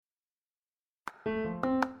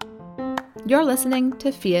You're listening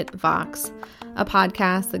to Fiat Vox, a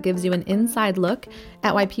podcast that gives you an inside look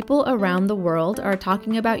at why people around the world are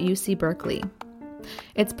talking about UC Berkeley.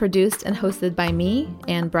 It's produced and hosted by me,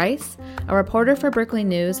 Anne Bryce, a reporter for Berkeley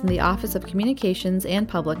News in the Office of Communications and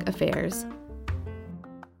Public Affairs.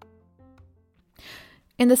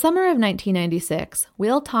 In the summer of 1996,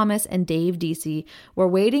 Will Thomas and Dave Deasy were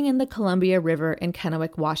wading in the Columbia River in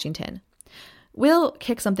Kennewick, Washington. Will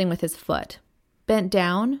kicked something with his foot, bent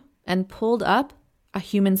down, and pulled up a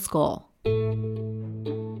human skull.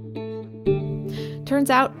 Turns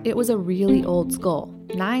out it was a really old skull,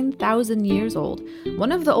 9,000 years old,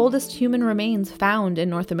 one of the oldest human remains found in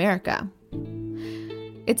North America.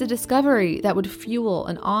 It's a discovery that would fuel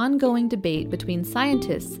an ongoing debate between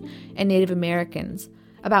scientists and Native Americans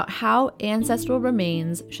about how ancestral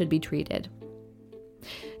remains should be treated.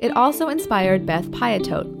 It also inspired Beth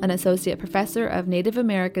Piatot, an associate professor of Native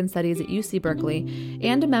American Studies at UC Berkeley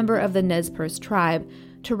and a member of the Nez Perce tribe,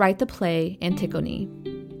 to write the play Antigone.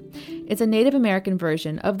 It's a Native American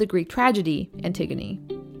version of the Greek tragedy Antigone.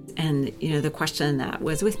 And, the question that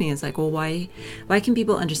was with me is like, well, why can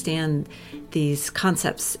people understand these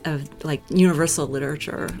concepts of like universal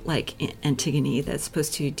literature, like Antigone, that's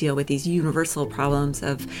supposed to deal with these universal problems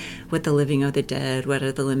of what the living or the dead, what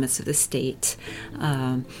are the limits of the state,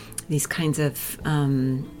 these kinds of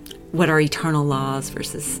what are eternal laws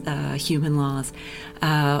versus human laws.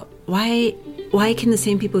 Why can the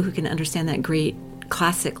same people who can understand that great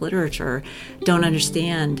classic literature don't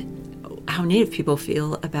understand how Native people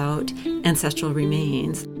feel about ancestral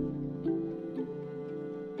remains?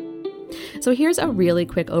 So here's a really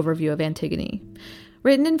quick overview of Antigone.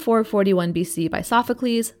 Written in 441 BC by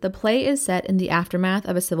Sophocles, the play is set in the aftermath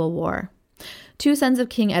of a civil war. Two sons of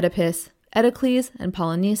King Oedipus, Eteocles and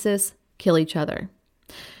Polynices, kill each other.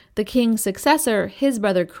 The king's successor, his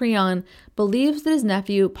brother Creon, believes that his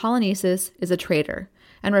nephew Polynices is a traitor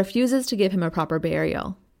and refuses to give him a proper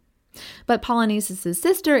burial. But Polynices'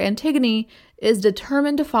 sister, Antigone, is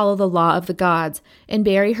determined to follow the law of the gods and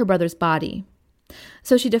bury her brother's body.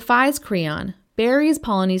 So she defies Creon, buries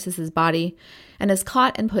Polynices' body, and is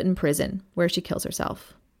caught and put in prison, where she kills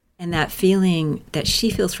herself. And that feeling that she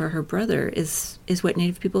feels for her brother is what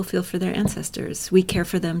Native people feel for their ancestors. We care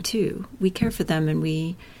for them too. We care for them, and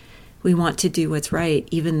we want to do what's right,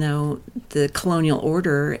 even though the colonial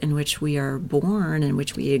order in which we are born, in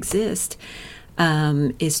which we exist,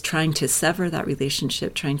 is trying to sever that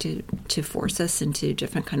relationship, trying to force us into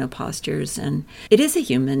different kind of postures. And it is a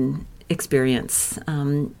human experience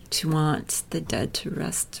to want the dead to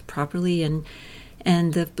rest properly.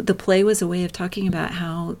 And the play was a way of talking about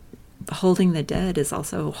how holding the dead is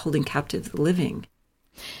also holding captive the living.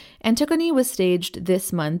 Antigone was staged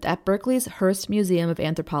this month at Berkeley's Hearst Museum of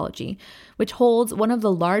Anthropology, which holds one of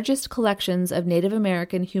the largest collections of Native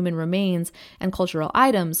American human remains and cultural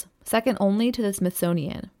items, second only to the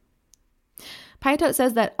Smithsonian. Piatot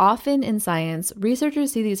says that often in science,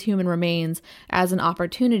 researchers see these human remains as an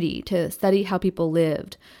opportunity to study how people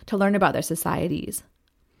lived, to learn about their societies.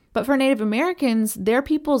 But for Native Americans, their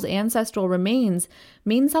people's ancestral remains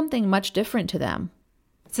mean something much different to them.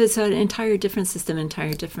 So it's an entire different system,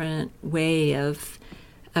 entire different way of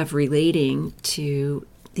relating to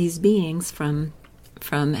these beings from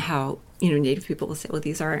how, Native people will say, well,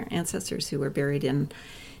 these are our ancestors who were buried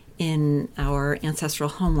in our ancestral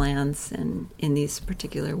homelands and in these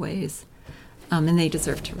particular ways. And they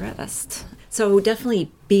deserve to rest. So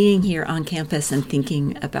definitely being here on campus and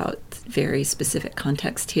thinking about very specific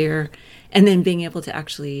context here, and then being able to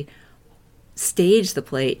actually stage the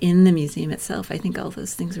play in the museum itself. I think all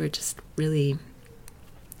those things were just really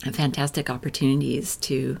fantastic opportunities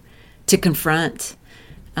to confront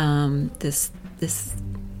this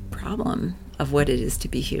problem of what it is to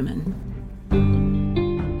be human.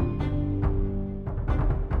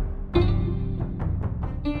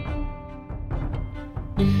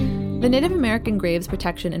 The Native American Graves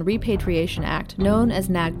Protection and Repatriation Act, known as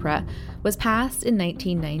NAGPRA, was passed in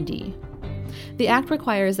 1990. The act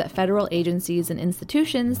requires that federal agencies and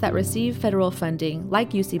institutions that receive federal funding, like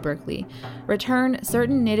UC Berkeley, return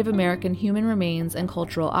certain Native American human remains and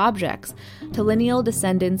cultural objects to lineal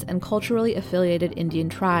descendants and culturally affiliated Indian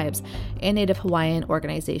tribes and Native Hawaiian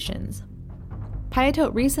organizations.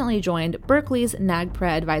 Piatot recently joined Berkeley's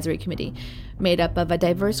NAGPRA Advisory Committee, made up of a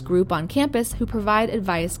diverse group on campus who provide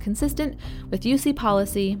advice consistent with UC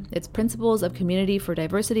policy, its principles of community for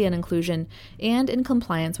diversity and inclusion, and in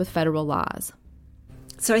compliance with federal laws.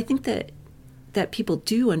 So I think that people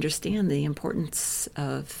do understand the importance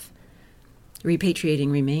of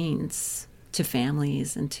repatriating remains to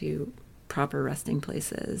families and to proper resting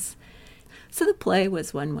places. So the play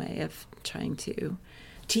was one way of trying to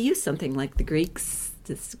use something like the Greeks,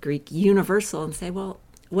 this Greek universal, and say, well,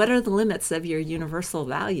 what are the limits of your universal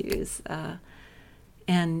values?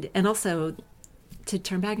 And also to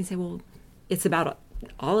turn back and say, well, it's about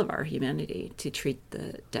all of our humanity to treat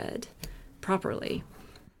the dead properly.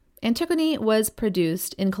 Antigone was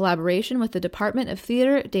produced in collaboration with the Department of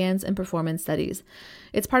Theater, Dance, and Performance Studies.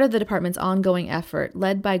 It's part of the department's ongoing effort,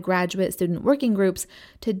 led by graduate student working groups,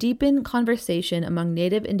 to deepen conversation among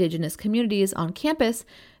Native Indigenous communities on campus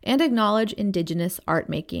and acknowledge Indigenous art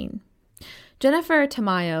making. Jennifer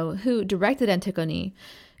Tamayo, who directed Antigone,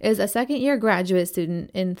 is a second-year graduate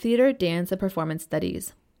student in Theater, Dance, and Performance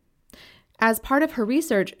Studies. As part of her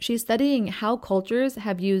research, she's studying how cultures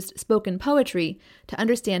have used spoken poetry to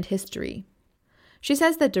understand history. She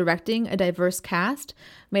says that directing a diverse cast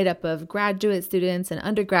made up of graduate students and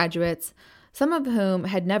undergraduates, some of whom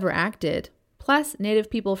had never acted, plus Native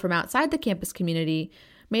people from outside the campus community,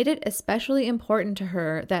 made it especially important to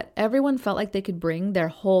her that everyone felt like they could bring their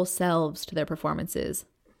whole selves to their performances.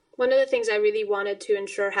 One of the things I really wanted to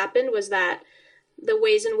ensure happened was that the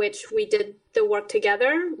ways in which we did the work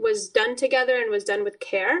together was done together and was done with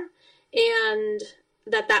care, and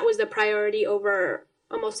that was the priority over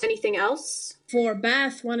almost anything else. For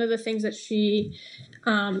Beth, one of the things that she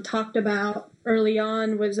talked about early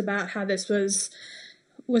on was about how this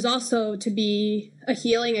was also to be a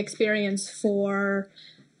healing experience for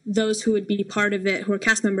those who would be part of it, who are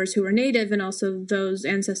cast members who were Native, and also those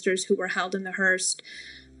ancestors who were held in the Hearst,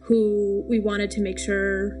 who we wanted to make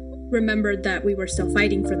sure remembered that we were still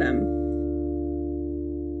fighting for them.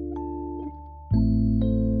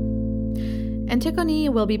 Antigone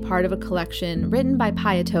will be part of a collection written by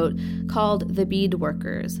Payatote called The Bead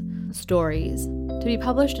Workers, Stories, to be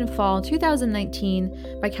published in fall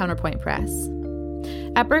 2019 by Counterpoint Press.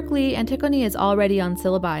 At Berkeley, Antigone is already on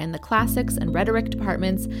syllabi in the classics and rhetoric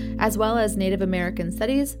departments, as well as Native American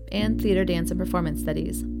Studies and Theater, Dance, and Performance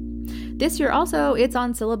Studies. This year also, it's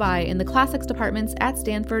on syllabi in the classics departments at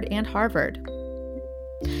Stanford and Harvard.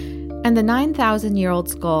 And the 9,000-year-old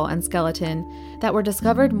skull and skeleton that were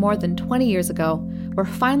discovered more than 20 years ago were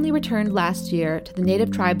finally returned last year to the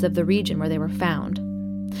native tribes of the region where they were found.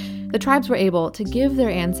 The tribes were able to give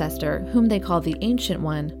their ancestor, whom they call the Ancient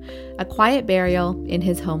One, a quiet burial in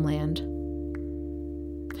his homeland.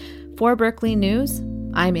 For Berkeley News,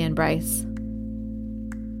 I'm Ann Bryce.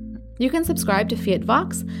 You can subscribe to Fiat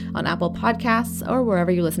Vox on Apple Podcasts or wherever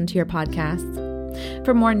you listen to your podcasts.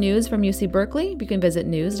 For more news from UC Berkeley, you can visit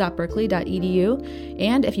news.berkeley.edu.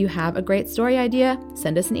 And if you have a great story idea,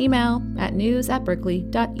 send us an email at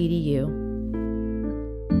news@berkeley.edu.